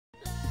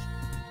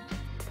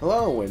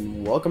Hello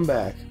and welcome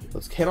back.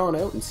 Let's head on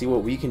out and see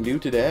what we can do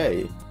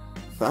today.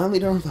 Finally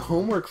done with the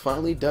homework,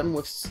 finally done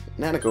with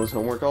Nanako's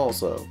homework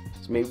also.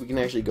 So maybe we can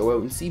actually go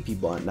out and see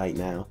people at night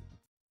now.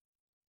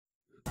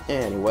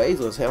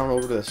 Anyways, let's head on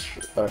over to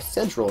the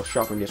central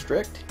shopping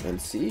district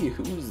and see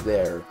who's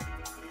there.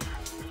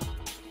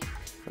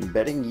 I'm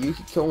betting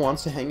Yukiko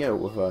wants to hang out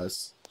with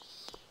us.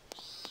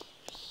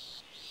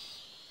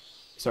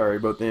 Sorry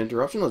about the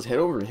interruption, let's head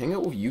over and hang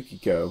out with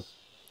Yukiko.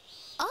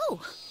 Oh!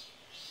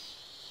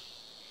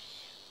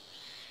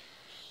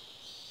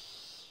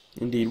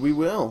 Indeed we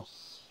will.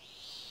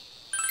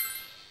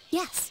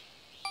 Yes.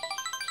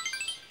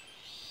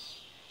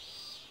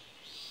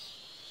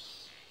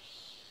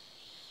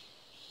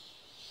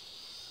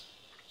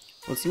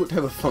 Let's see what type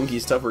of funky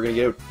stuff we're gonna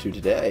get up to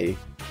today.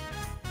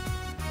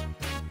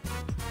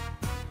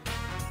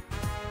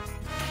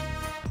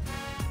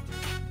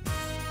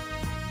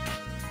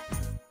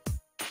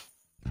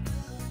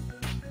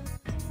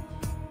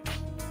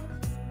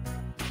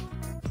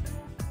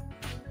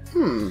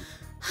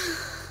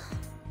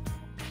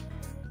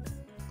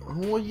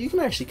 Well, you can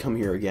actually come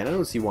here again. I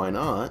don't see why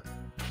not.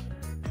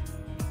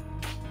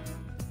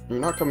 You're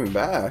not coming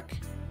back.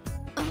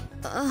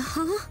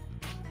 Uh-huh.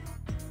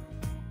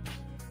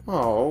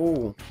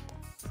 Oh.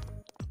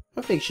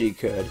 I think she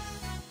could.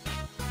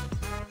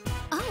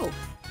 Oh.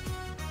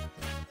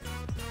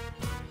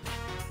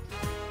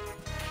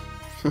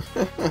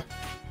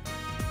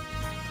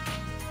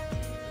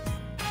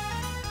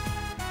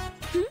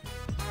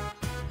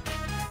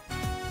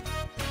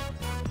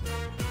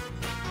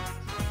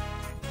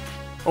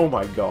 Oh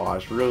my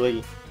gosh,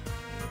 really?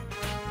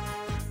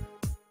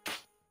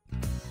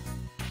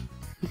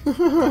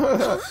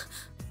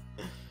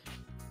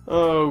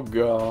 Oh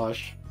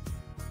gosh.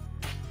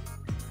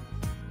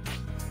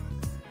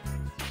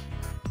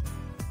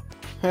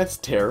 That's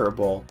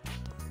terrible.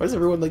 Why does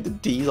everyone like to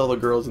tease all the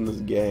girls in this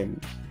game?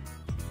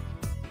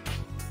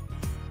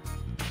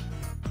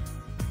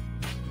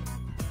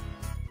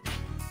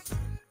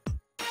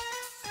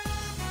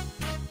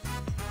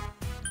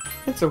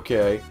 It's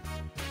okay.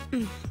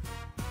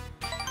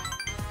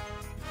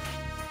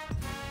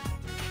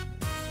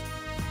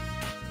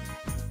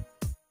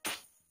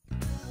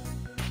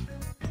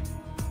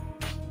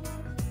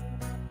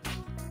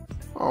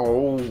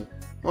 Oh,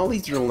 well, at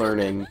least you're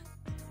learning.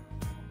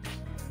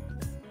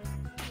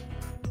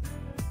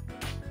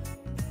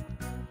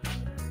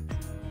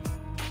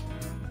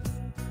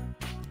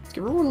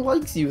 Everyone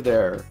likes you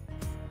there.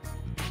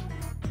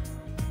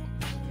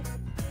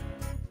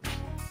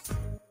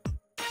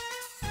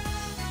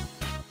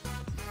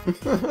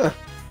 Well,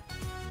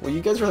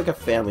 you guys are like a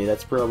family,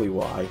 that's probably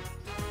why.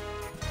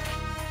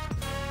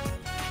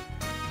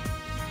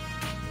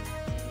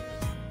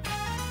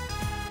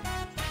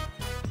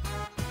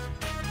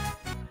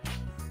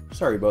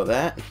 Sorry about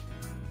that.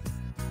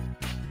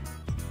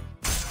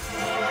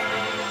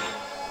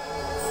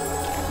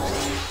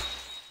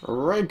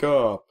 Rank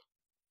up!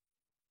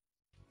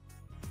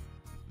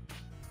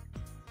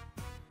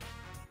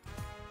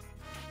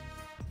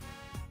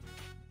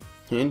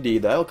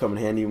 Indeed, that'll come in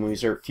handy when we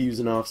start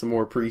fusing off some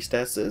more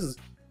priestesses.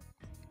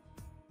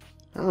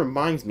 That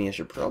reminds me, I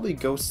should probably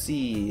go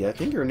see, I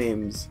think her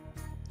name's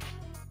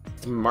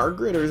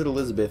Margaret, or is it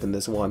Elizabeth in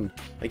this one?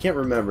 I can't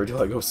remember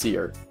till I go see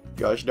her.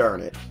 Gosh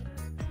darn it.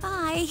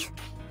 Bye.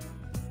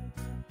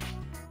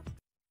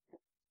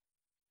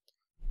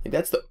 Like,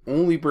 that's the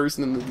only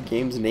person in the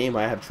game's name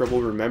I have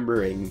trouble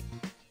remembering.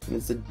 And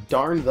it's a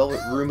darn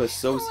Velvet Room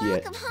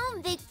associate. Welcome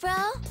home, big bro.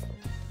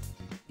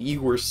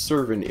 Your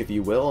servant, if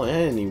you will.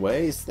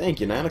 Anyways, thank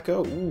you,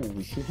 Nanako. Ooh,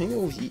 we can hang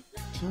out with you.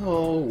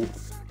 Oh,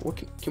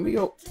 what can we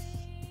go?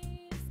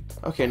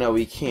 Okay, no,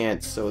 we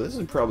can't. So this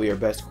is probably our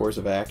best course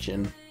of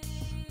action.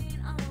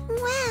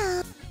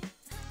 Well.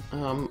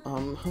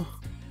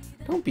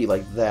 Don't be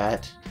like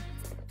that.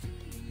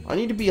 I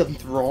need to be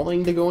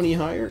enthralling to go any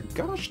higher.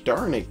 Gosh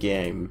darn it,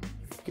 game.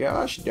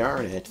 Gosh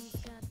darn it.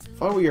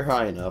 Thought we were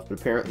high enough, but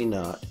apparently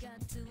not.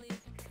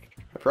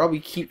 I probably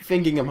keep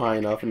thinking I'm high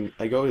enough, and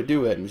I go to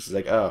do it, and it's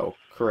like, oh,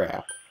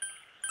 crap.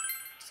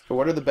 So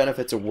what are the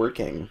benefits of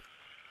working?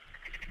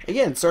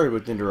 Again, sorry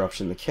about the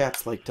interruption. The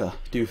cats like to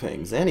do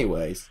things.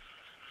 Anyways.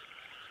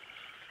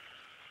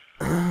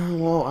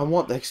 Well, I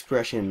want the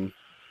expression.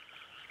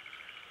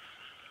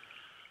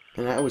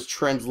 And that was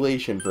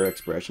translation for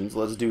expressions.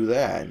 Let's do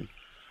that.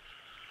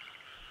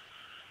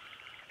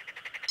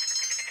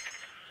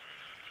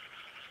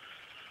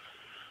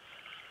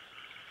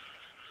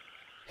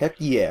 Heck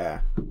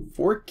yeah.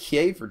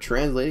 4K for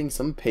translating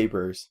some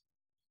papers.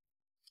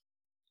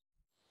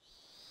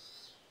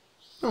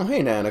 Oh,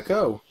 hey,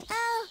 Nanako.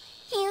 Oh,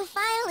 you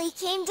finally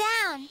came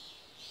down.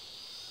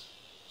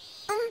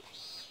 I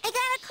got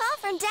a call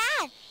from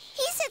Dad.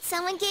 He said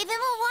someone gave him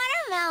a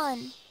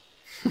watermelon.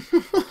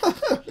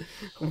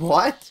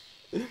 What?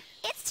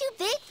 It's too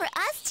big for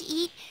us to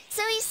eat,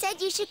 so he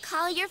said you should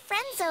call your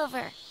friends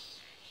over.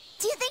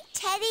 Do you think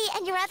Teddy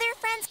and your other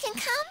friends can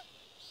come?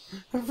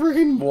 A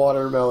freaking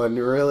watermelon,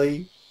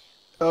 really?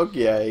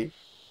 Okay.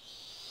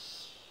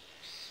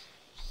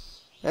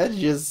 That's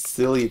just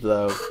silly,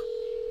 though.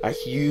 A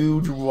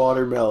huge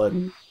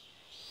watermelon.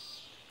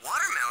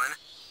 Watermelon?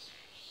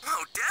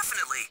 Oh,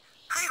 definitely.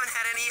 I haven't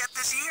had any yet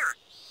this year.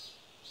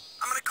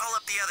 I'm gonna call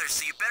up the others,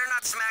 so you better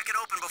not smack it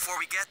open before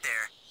we get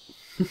there.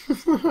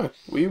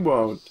 We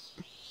won't.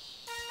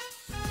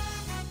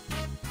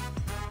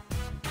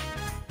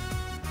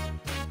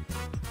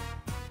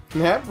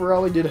 That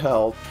probably did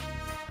help.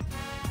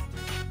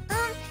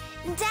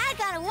 Dad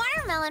got a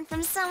watermelon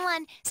from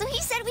someone, so he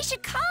said we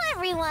should call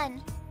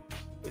everyone.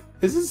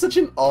 This is such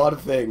an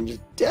odd thing.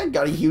 Just, Dad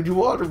got a huge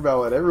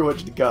watermelon. Everyone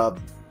should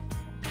come.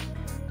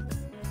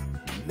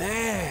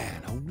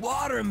 Man, a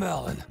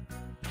watermelon.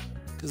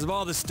 Because of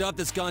all the stuff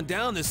that's gone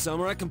down this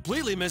summer, I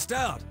completely missed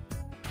out.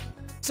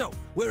 So,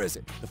 where is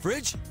it? The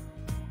fridge?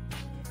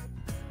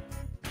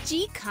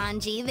 Gee,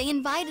 Kanji, they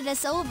invited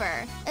us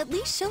over. At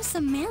least show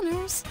some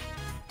manners.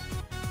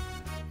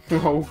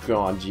 Oh,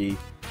 Ganji.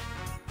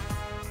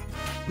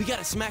 We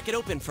gotta smack it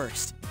open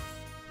first.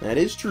 That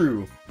is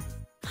true.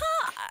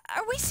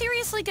 Are we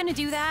seriously gonna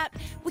do that?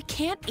 We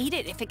can't eat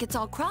it if it gets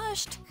all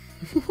crushed.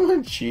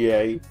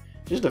 Chie.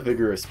 Just a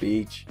figure of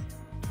speech.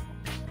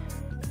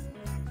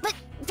 But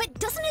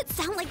doesn't it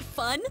sound like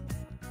fun?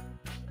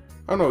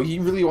 Oh no, he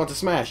really wants to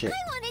smash it.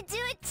 I want to do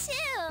it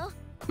too.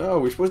 No,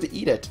 we're supposed to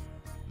eat it.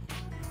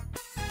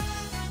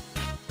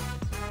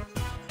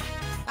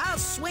 I'll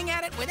swing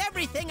at it with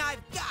everything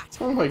I've got.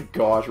 Oh my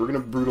gosh, we're gonna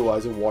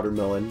brutalize a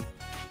watermelon.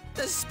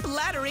 The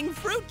splattering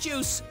fruit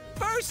juice,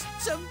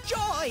 bursts of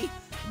joy,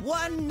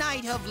 one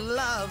night of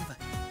love.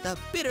 The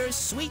bitter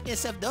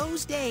sweetness of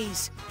those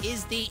days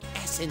is the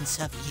essence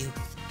of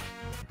youth.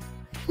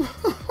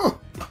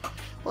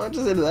 Well, I'm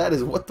just into that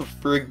is what the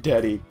frig,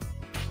 Teddy.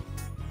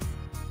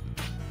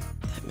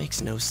 That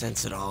makes no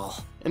sense at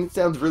all. And it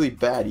sounds really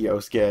bad,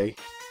 Yosuke.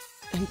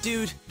 And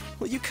dude,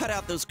 will you cut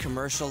out those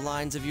commercial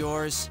lines of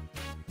yours?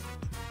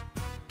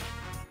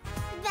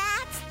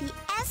 That's the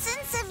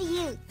essence of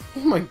youth.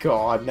 Oh my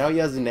god, now he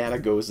has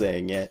Nanako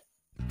saying it.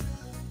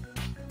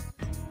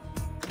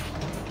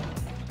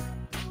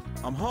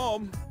 I'm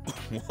home.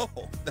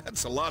 Whoa,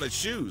 that's a lot of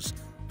shoes.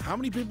 How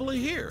many people are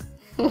here?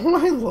 Oh,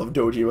 I love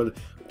Dojima.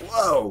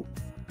 Whoa!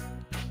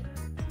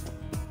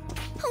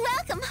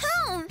 Welcome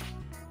home.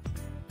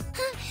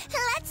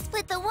 Let's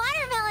split the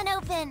watermelon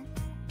open.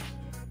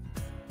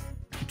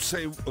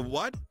 Say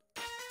what?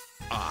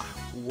 Ah,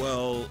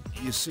 well,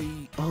 you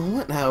see... Oh,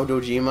 what now,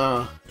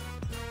 Dojima?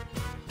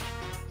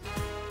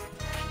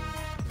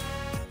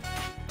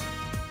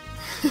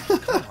 Come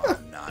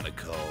on,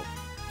 Nanako.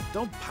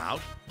 Don't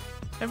pout.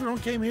 Everyone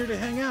came here to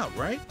hang out,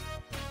 right?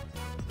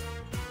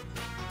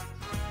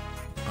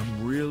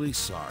 I'm really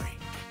sorry.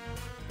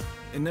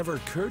 It never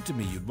occurred to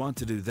me you'd want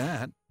to do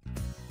that.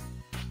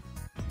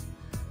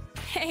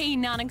 Hey,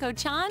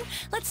 Nanako-chan,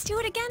 let's do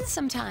it again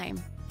sometime.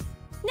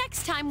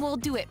 Next time we'll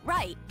do it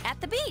right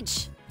at the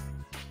beach.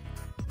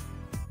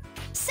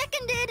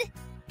 Seconded!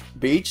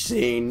 Beach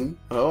scene.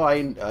 Oh,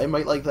 I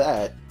might like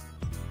that.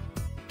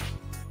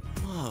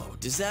 Whoa,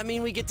 does that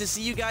mean we get to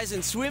see you guys in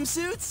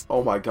swimsuits?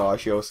 Oh my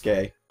gosh,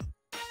 Yosuke.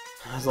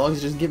 As long as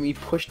it doesn't get me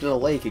pushed in a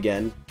lake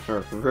again.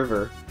 Or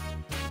river.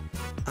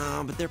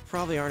 But there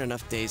probably aren't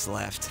enough days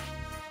left.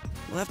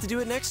 We'll have to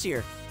do it next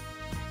year.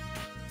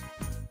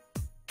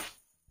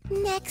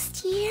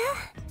 Next year?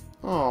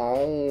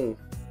 Oh.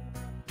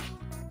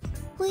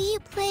 Will you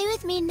play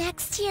with me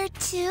next year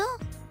too?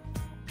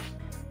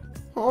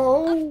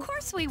 Oh. Of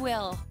course we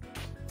will.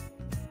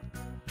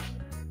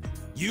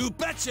 You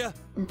betcha!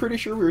 I'm pretty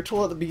sure we were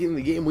told at the beginning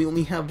of the game we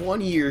only have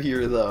 1 year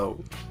here,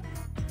 though.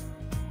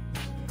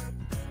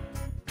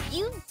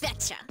 You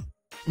betcha!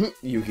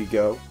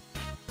 Yukiko.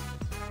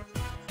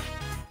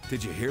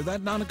 Did you hear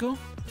that, Nanako?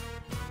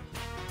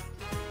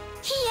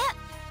 Yep.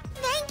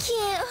 Thank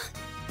you.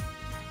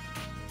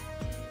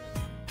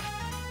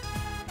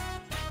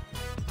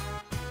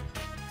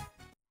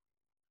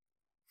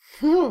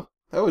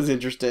 That was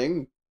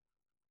interesting.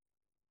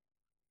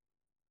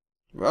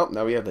 Well,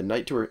 now we have the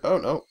night tour. Oh,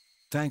 no.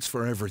 Thanks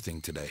for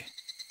everything today.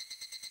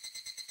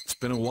 It's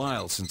been a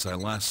while since I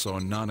last saw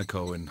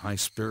Nanako in high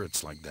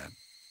spirits like that.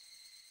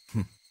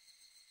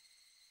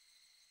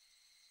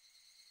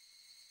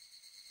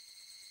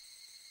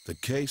 The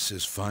case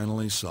is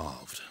finally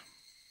solved.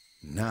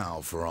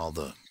 Now for all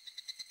the...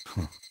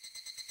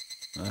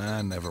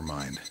 never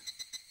mind.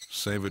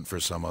 Save it for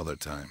some other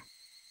time.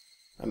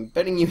 I'm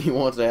betting you he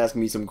wants to ask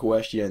me some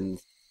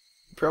questions.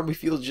 He probably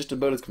feels just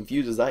about as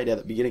confused as I did at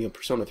the beginning of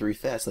Persona 3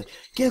 Fest. Like,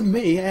 give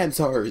me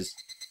answers!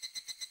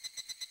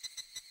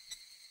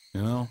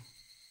 You know,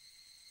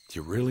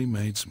 you really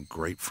made some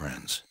great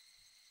friends.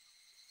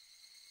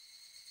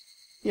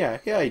 Yeah,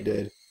 I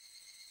did.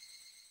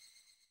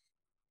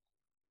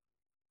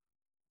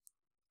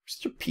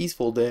 Such a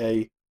peaceful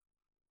day.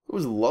 It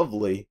was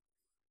lovely.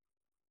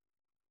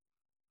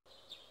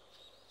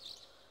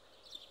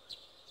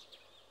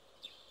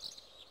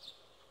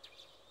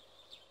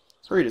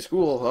 Hurry to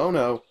school. Oh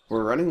no,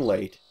 we're running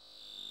late.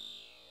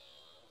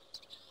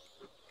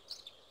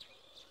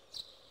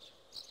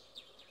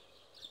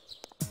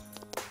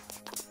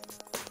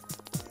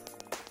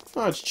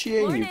 Oh, it's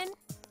Chie. Morning.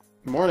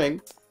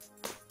 Morning.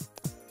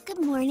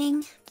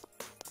 morning.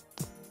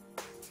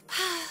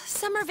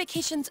 Summer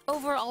vacation's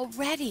over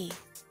already.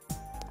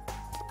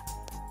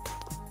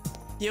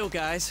 Yo,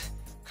 guys.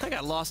 I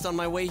got lost on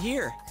my way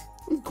here.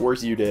 Of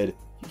course you did.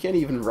 You can't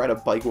even ride a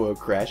bike without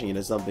crashing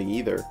into something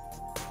either.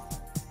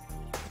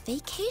 The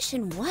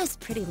vacation was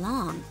pretty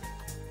long.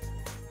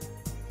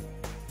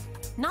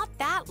 Not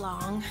that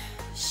long.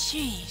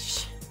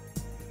 Sheesh.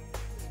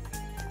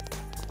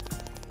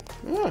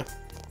 Yeah,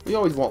 we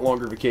always want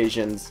longer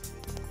vacations.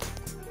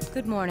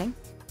 Good morning.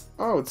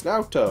 Oh, it's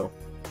Naoto.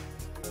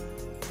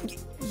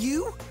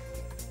 You?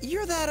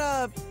 You're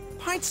that,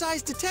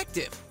 pint-sized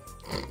detective.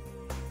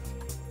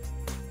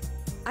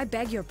 I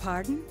beg your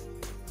pardon?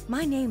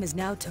 My name is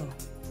Naoto.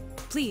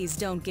 Please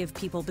don't give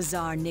people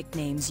bizarre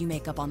nicknames you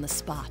make up on the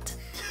spot.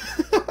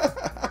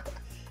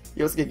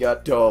 Yosuke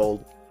got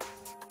told.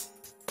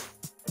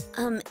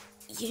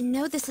 You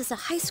know this is a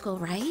high school,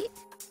 right?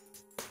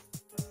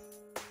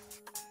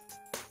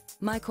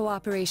 My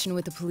cooperation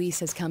with the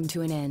police has come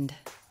to an end.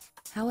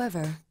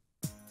 However,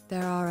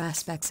 there are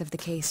aspects of the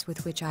case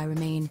with which I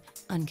remain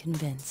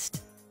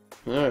unconvinced.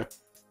 Yeah.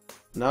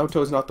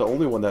 Naoto's not the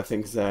only one that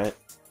thinks that.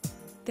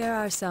 There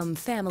are some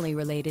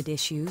family-related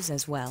issues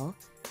as well,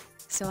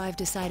 so I've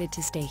decided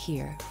to stay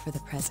here for the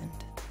present.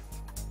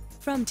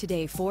 From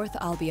today forth,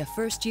 I'll be a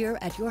first year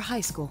at your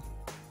high school.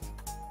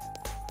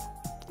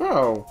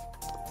 Oh.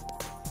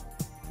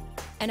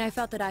 And I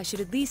felt that I should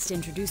at least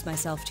introduce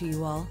myself to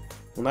you all.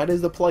 Well, that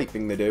is the polite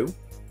thing to do.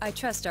 I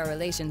trust our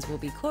relations will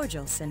be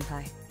cordial,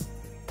 Senpai.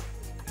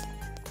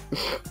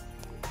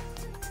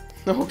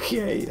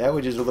 Okay, that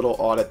was just a little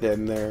odd at the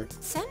end there.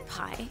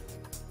 Senpai?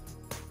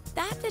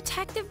 That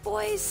detective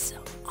boys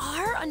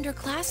are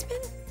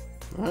underclassmen?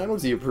 I don't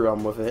see a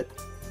problem with it.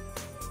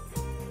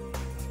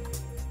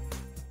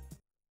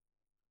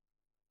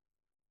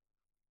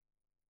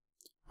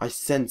 I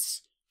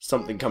sense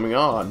something coming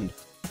on.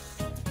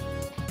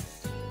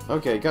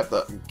 Okay, got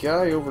the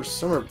guy over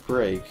summer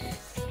break.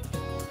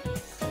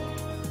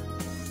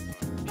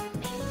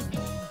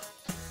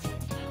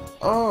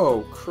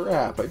 Oh,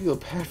 crap, I feel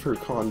bad for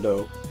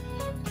Kondo.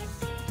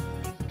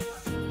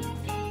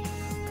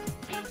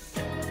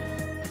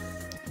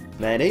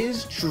 That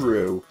is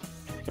true.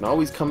 Can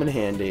always come in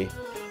handy.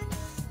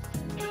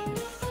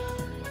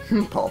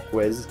 Pop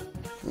quiz.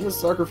 I'm a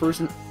soccer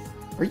person.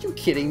 Are you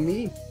kidding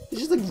me?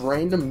 It's just like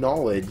random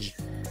knowledge.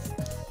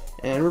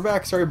 And we're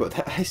back. Sorry about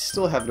that. I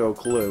still have no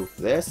clue.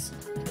 This?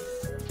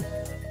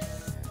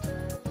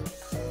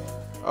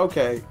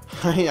 Okay.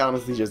 I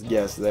honestly just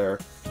guessed there.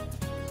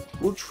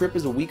 School trip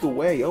is a week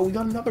away. Oh, we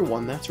got another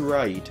one. That's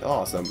right.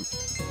 Awesome.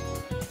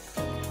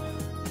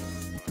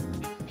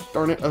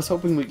 Darn it. I was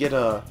hoping we'd get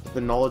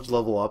the knowledge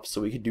level up so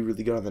we could do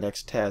really good on the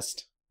next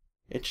test.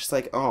 It's just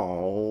like,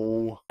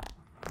 oh.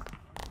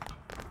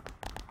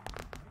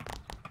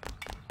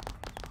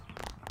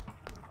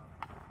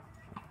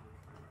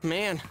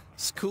 Man,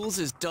 school's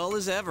as dull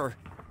as ever.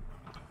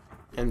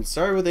 And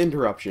sorry with the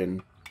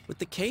interruption. With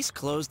the case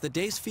closed, the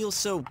days feel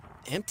so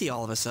empty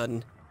all of a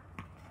sudden.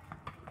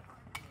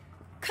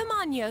 Come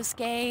on,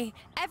 Yosuke.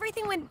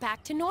 Everything went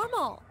back to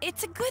normal.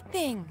 It's a good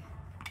thing.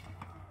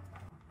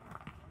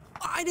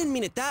 I didn't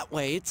mean it that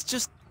way, it's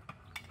just...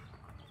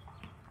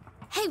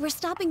 Hey, we're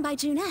stopping by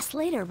Juness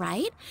later,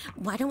 right?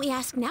 Why don't we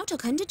ask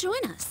Naoto-kun to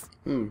join us?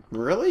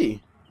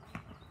 Really?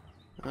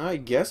 I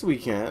guess we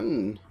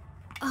can.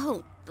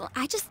 Oh, well,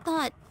 I just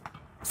thought,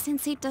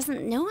 since he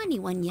doesn't know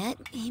anyone yet,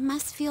 he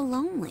must feel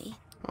lonely.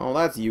 Oh,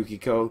 that's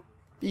Yukiko,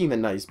 being the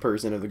nice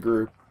person of the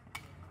group.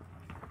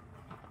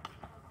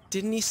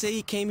 Didn't he say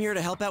he came here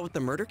to help out with the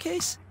murder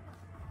case?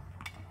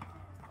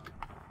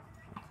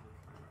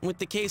 With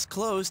the case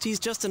closed, he's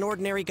just an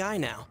ordinary guy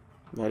now.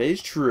 That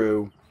is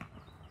true.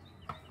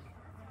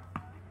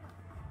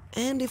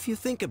 And if you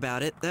think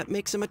about it, that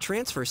makes him a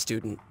transfer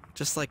student,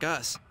 just like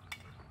us.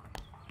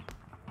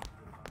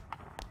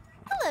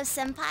 Hello,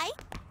 Senpai.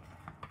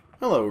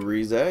 Hello,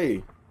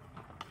 Rize.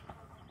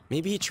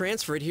 Maybe he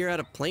transferred here out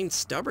of plain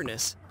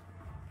stubbornness.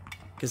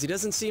 Because he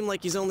doesn't seem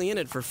like he's only in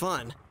it for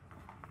fun.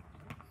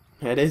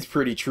 That is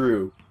pretty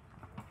true.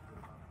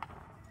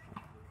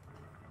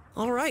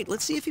 Alright,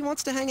 let's see if he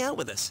wants to hang out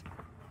with us.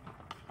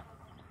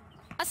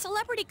 A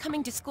celebrity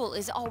coming to school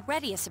is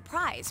already a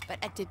surprise, but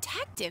a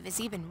detective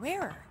is even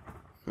rarer.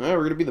 Well,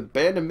 we're gonna be the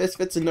band of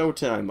misfits in no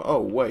time.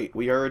 Oh, wait,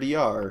 we already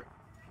are.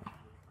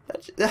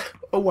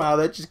 Oh wow,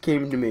 that just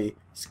came to me.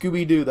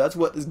 Scooby-Doo, that's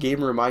what this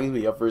game reminds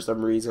me of for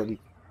some reason.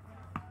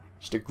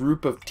 Just a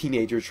group of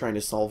teenagers trying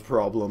to solve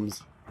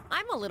problems.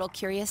 I'm a little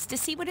curious to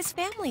see what his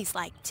family's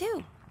like,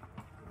 too.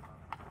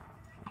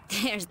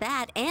 There's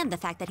that, and the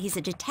fact that he's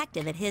a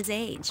detective at his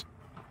age.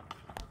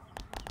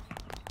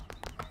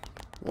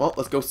 Well,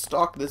 let's go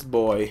stalk this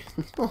boy.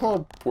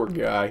 Oh, poor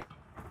guy.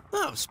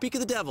 Oh, speak of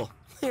the devil.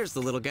 There's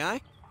the little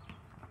guy.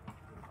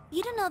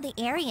 You don't know the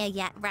area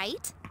yet,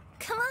 right?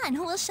 Come on,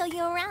 we'll show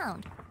you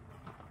around.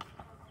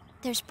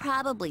 There's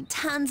probably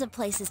tons of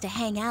places to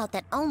hang out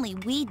that only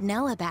we'd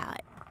know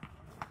about.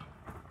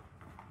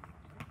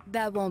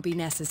 That won't be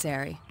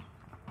necessary.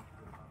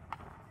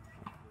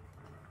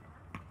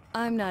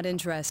 I'm not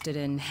interested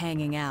in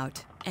hanging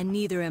out, and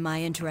neither am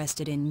I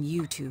interested in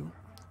you two.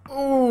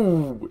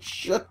 Oh,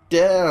 shut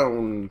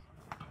down.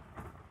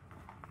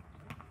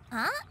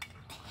 Huh?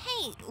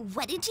 Hey,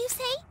 what did you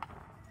say?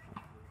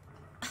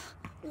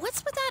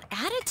 What's with that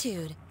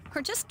attitude?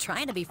 We're just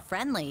trying to be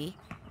friendly.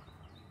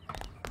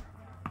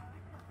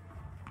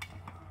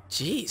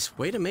 Jeez,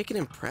 way to make an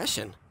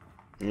impression.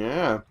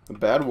 Yeah, a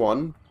bad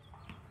one.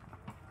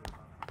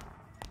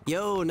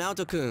 Yo,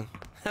 Naoto-kun,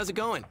 how's it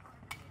going?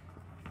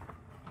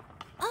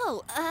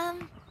 Oh,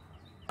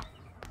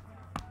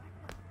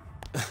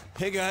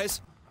 Hey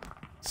guys,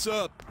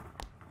 sup?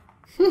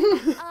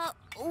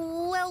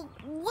 well,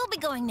 we'll be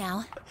going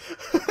now.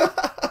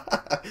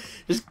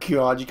 Just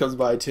Kanji comes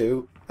by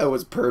too. That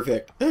was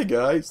perfect. Hey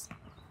guys.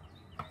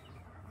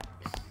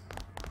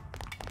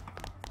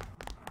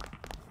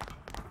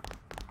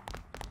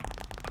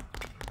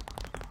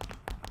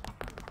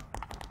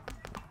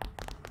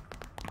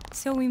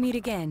 So we meet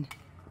again.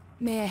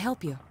 May I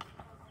help you?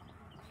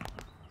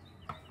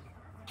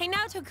 Hey,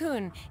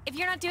 Naoto-kun, if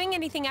you're not doing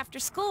anything after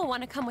school,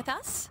 want to come with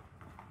us?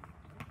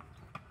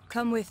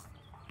 Come with...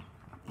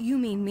 You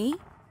mean me?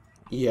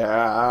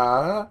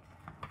 Yeah.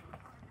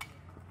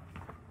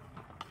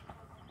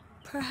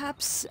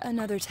 Perhaps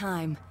another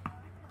time.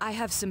 I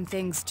have some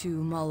things to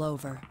mull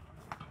over.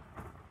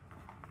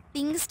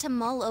 Things to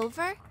mull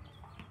over?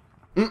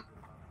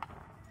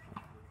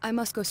 I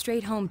must go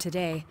straight home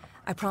today.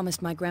 I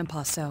promised my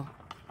grandpa so.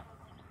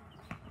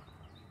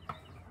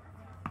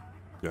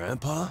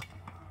 Grandpa?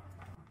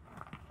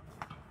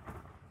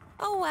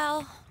 Oh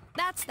well,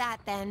 that's that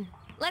then.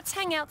 Let's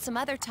hang out some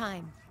other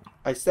time.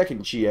 I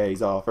second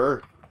Chie's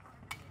offer.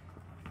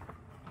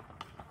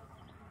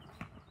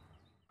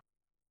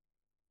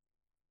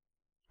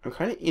 I'm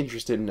kind of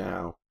interested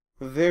now.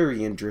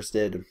 Very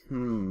interested.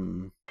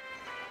 Man,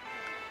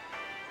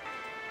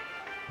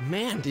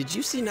 did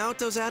you see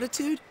Naoto's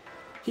attitude?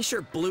 He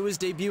sure blew his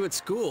debut at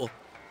school.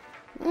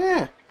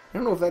 I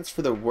don't know if that's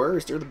for the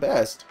worst or the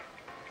best.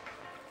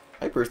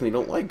 I personally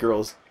don't like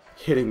girls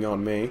hitting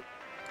on me.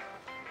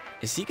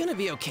 Is he gonna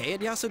be okay at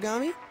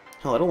Yasogami?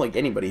 Hell, I don't like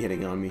anybody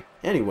hitting on me.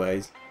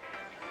 Anyways.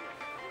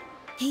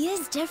 He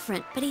is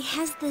different, but he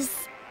has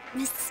this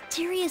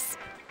mysterious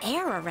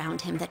air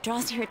around him that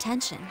draws your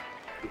attention.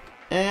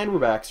 And we're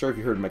back. Sorry if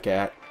you heard my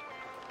cat.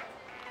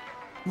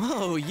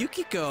 Whoa,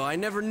 Yukiko, I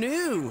never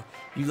knew.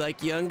 You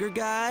like younger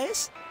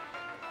guys?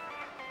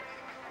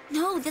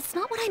 No, that's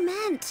not what I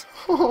meant.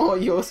 Oh,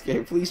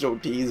 Yosuke, please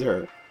don't tease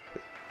her.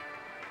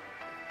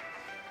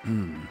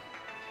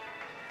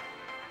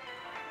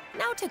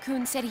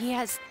 Naoto-kun said he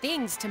has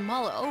things to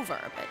mull over,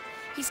 but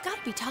he's got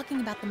to be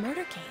talking about the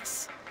murder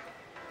case.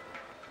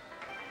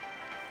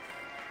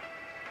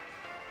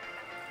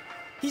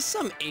 He's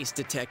some ace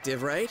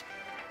detective, right?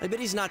 I bet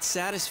he's not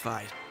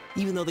satisfied,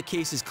 even though the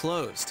case is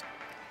closed.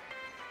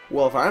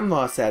 Well, if I'm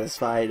not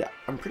satisfied,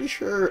 I'm pretty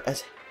sure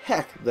as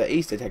heck the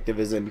ace detective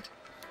isn't.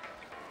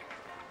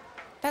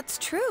 That's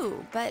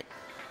true, but...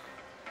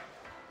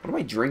 What am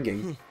I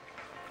drinking?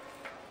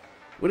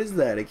 What is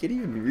that? I can't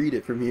even read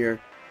it from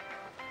here.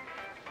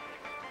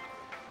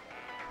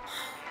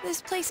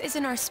 This place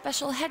isn't our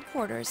special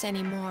headquarters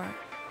anymore.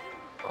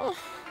 Oh,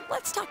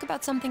 let's talk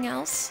about something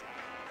else.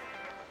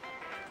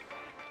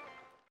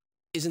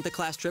 Isn't the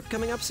class trip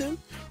coming up soon?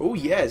 Oh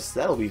yes,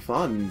 that'll be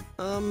fun.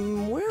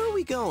 Where are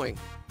we going?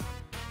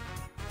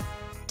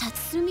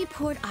 Tatsumi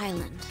Port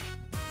Island.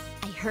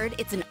 I heard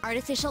it's an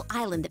artificial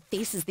island that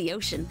faces the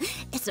ocean.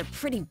 It's a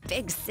pretty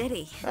big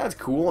city. That's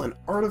cool, an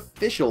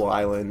artificial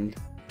island.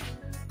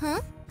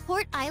 Huh?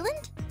 Port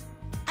Island?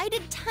 I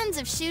did tons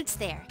of shoots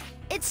there.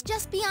 It's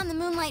just beyond the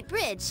Moonlight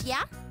Bridge,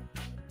 yeah?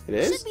 It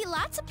is? Should be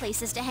lots of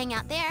places to hang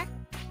out there.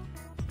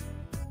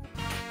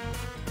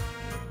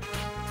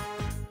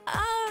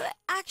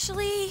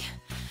 Actually,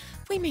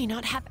 we may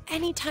not have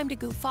any time to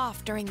goof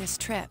off during this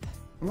trip.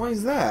 Why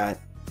is that?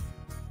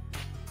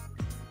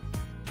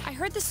 I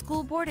heard the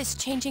school board is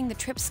changing the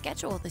trip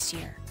schedule this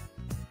year.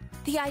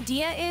 The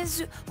idea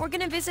is we're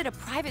gonna visit a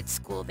private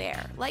school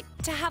there, like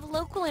to have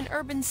local and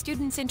urban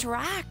students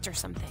interact or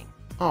something.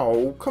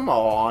 Oh, come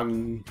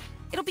on.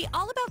 It'll be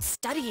all about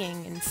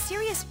studying and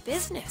serious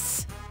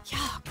business.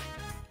 Yuck.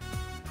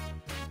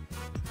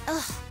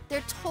 Ugh,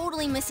 they're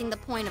totally missing the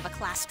point of a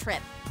class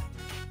trip.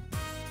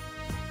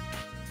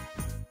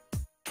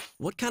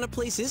 What kind of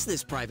place is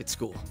this private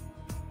school?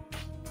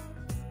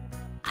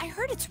 I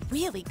heard it's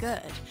really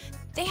good.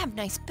 They have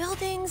nice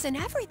buildings and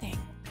everything.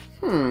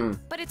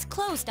 But it's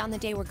closed on the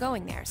day we're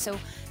going there, so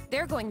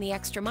they're going the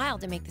extra mile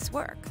to make this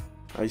work.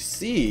 I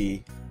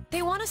see.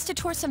 They want us to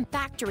tour some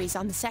factories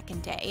on the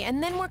second day,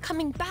 and then we're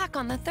coming back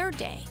on the third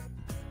day.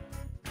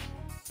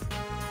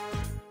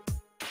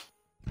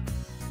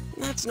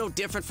 That's no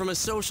different from a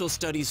social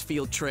studies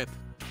field trip.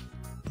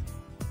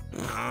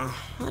 I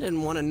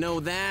didn't want to know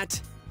that.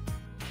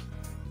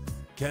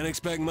 Can't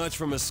expect much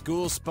from a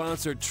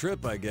school-sponsored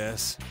trip, I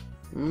guess.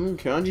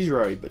 Kanji's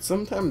right, but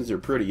sometimes they're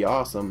pretty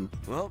awesome.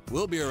 Well,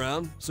 we'll be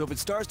around, so if it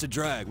starts to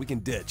drag, we can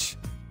ditch.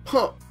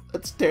 Huh,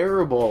 that's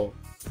terrible.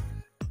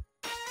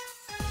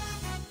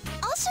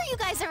 I'll show you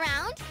guys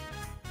around.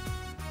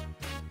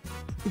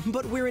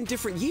 But we're in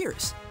different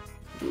years.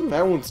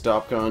 That won't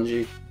stop,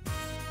 Kanji.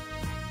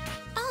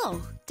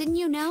 Oh, didn't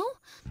you know?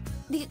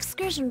 The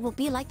excursion will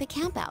be like the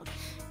campout.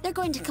 They're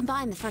going to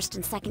combine the first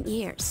and second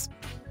years.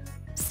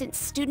 Since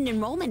student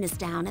enrollment is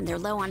down and they're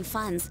low on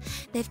funds,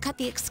 they've cut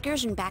the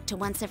excursion back to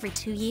once every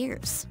 2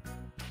 years.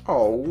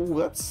 Oh,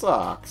 that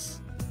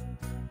sucks.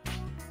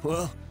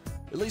 Well,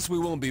 at least we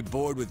won't be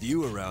bored with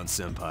you around,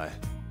 Senpai.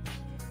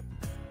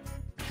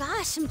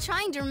 Gosh, I'm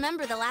trying to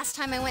remember the last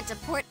time I went to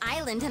Port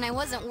Island and I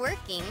wasn't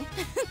working.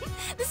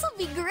 This'll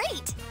be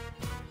great!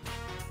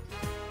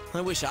 I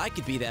wish I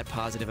could be that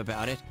positive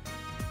about it.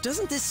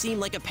 Doesn't this seem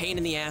like a pain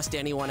in the ass to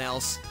anyone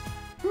else?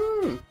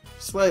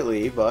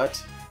 Slightly,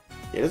 but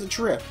it is a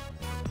trip.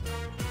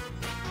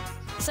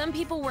 Some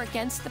people were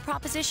against the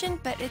proposition,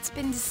 but it's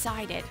been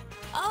decided.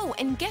 Oh,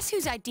 and guess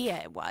whose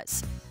idea it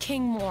was?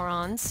 King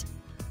Moron's.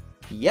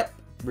 Yep,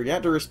 we're gonna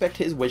have to respect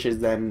his wishes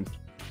then,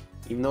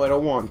 even though I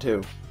don't want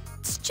to.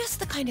 It's just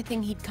the kind of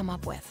thing he'd come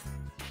up with.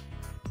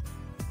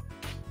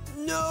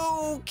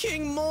 No,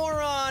 King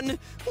Moron!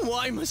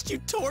 Why must you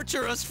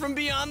torture us from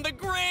beyond the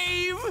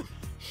grave?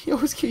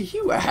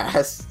 You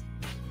ass!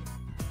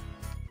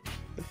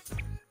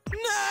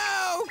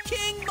 No!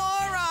 King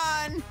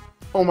Moron!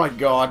 Oh my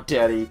god,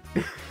 Teddy.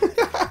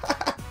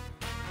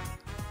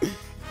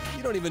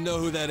 You don't even know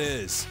who that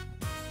is.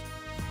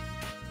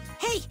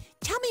 Hey,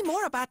 tell me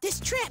more about this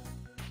trip.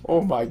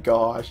 Oh my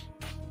gosh.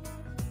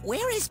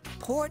 Where is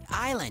Port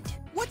Island?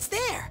 What's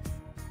there?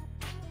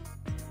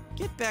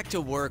 Get back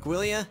to work,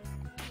 will ya?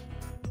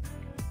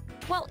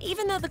 Well,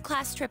 even though the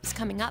class trip's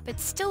coming up,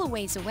 it's still a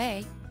ways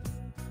away.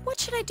 What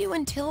should I do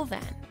until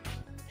then?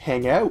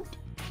 Hang out.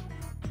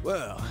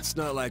 Well, it's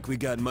not like we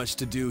got much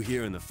to do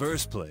here in the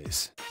first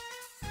place.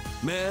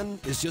 Man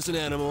is just an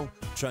animal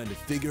trying to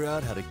figure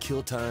out how to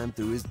kill time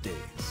through his days.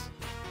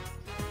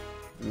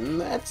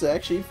 That's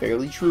actually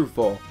fairly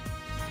truthful.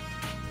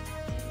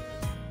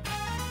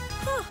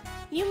 Huh,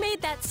 you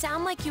made that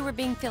sound like you were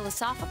being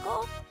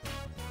philosophical?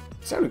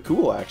 Sounded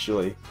cool,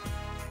 actually.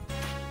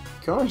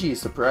 Kanji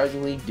is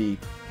surprisingly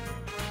deep.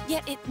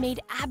 Yet it made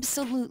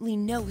absolutely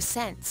no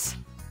sense.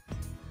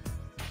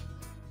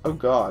 Oh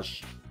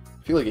gosh.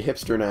 I feel like a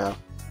hipster now.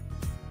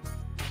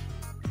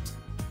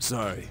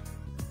 Sorry.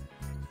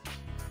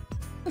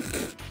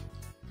 But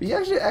you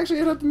actually have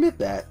to admit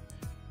that.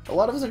 A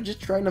lot of us are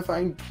just trying to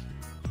find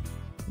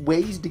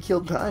ways to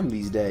kill time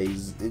these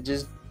days. It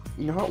just,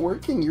 you're not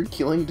working, you're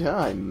killing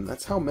time.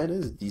 That's how men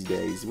is these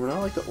days. We're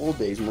not like the old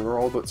days when we're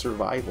all about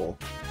survival.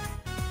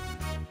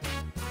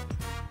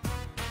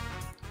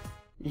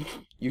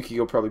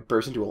 Yukiko probably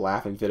burst into a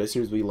laughing fit as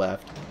soon as we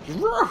left.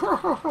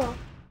 So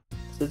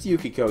it's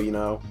Yukiko, you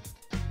know.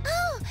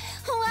 Oh,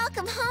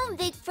 welcome home,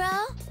 big bro.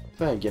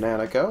 Thank you,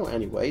 Nanako.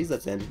 Anyways,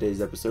 that's the end of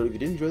today's episode. If you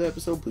did enjoy the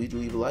episode, please do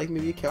leave a like,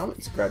 maybe a comment,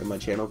 and subscribe to my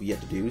channel if you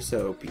yet to do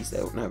so. Peace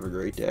out and have a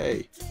great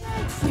day.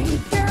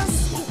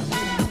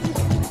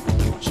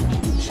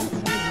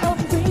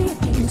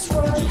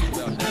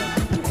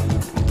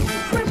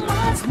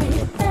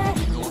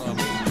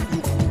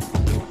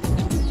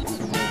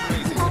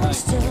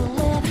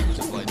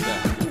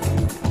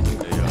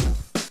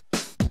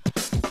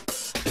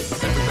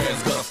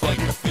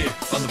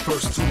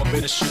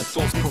 Shit,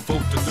 thoughts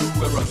provoke the new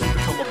era.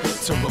 Become a bit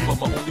terror, but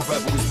my only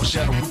rival is my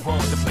shadow. We run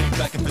the blame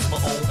back and fix my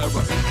own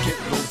error. Get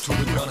low to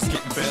the ground, it's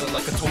getting better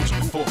like I told you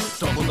before.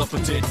 Double up a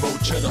dead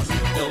road cheddar.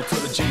 L to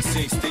the J,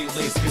 say stay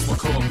lazy. Here's what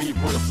call me,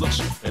 royal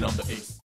flush, and I'm the ace.